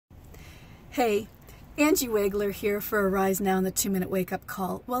Hey, Angie Wagler here for Arise Now and the 2-Minute Wake-Up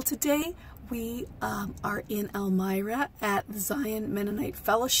Call. Well, today we are in Elmira at the Zion Mennonite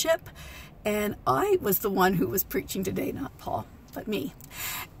Fellowship, and I was the one who was preaching today, not Paul, but me.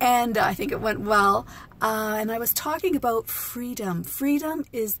 And I think it went well, and I was talking about freedom. Freedom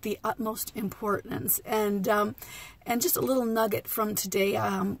is the utmost importance, and just a little nugget from today.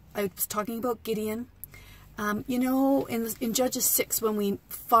 I was talking about Gideon. You know, in Judges 6, when we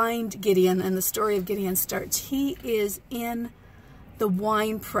find Gideon and the story of Gideon starts, he is in the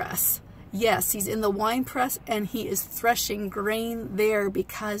wine press. Yes, he's in the wine press, and he is threshing grain there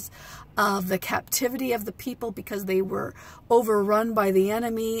because of the captivity of the people, because they were overrun by the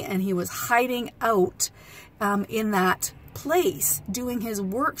enemy, and he was hiding out in that place, doing his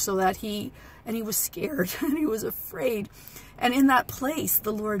work so that he was scared and he was afraid. And in that place,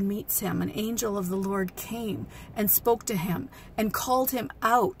 the Lord meets him. An angel of the Lord came and spoke to him and called him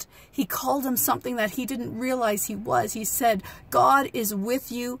out. He called him something that he didn't realize he was. He said, God is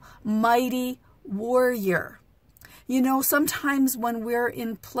with you, mighty warrior. You know, sometimes when we're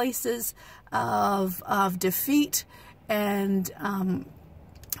in places of defeat and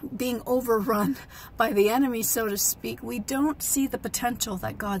being overrun by the enemy, so to speak, we don't see the potential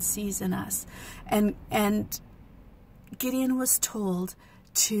that God sees in us. And Gideon was told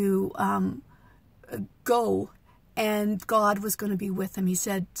to go, and God was going to be with him. He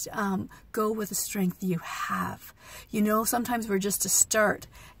said, go with the strength you have. You know, sometimes we're just a start,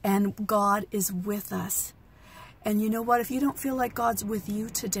 and God is with us. And you know what? If you don't feel like God's with you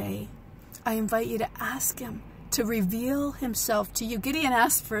today, I invite you to ask him to reveal himself to you. Gideon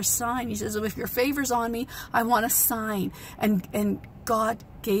asked for a sign. He says, if your favor's on me, I want a sign. And God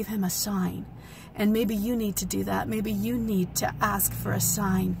gave him a sign. And maybe you need to do that. Maybe you need to ask for a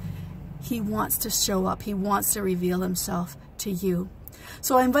sign. He wants to show up. He wants to reveal himself to you.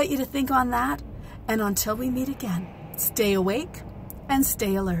 So I invite you to think on that. And until we meet again, stay awake and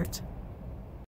stay alert.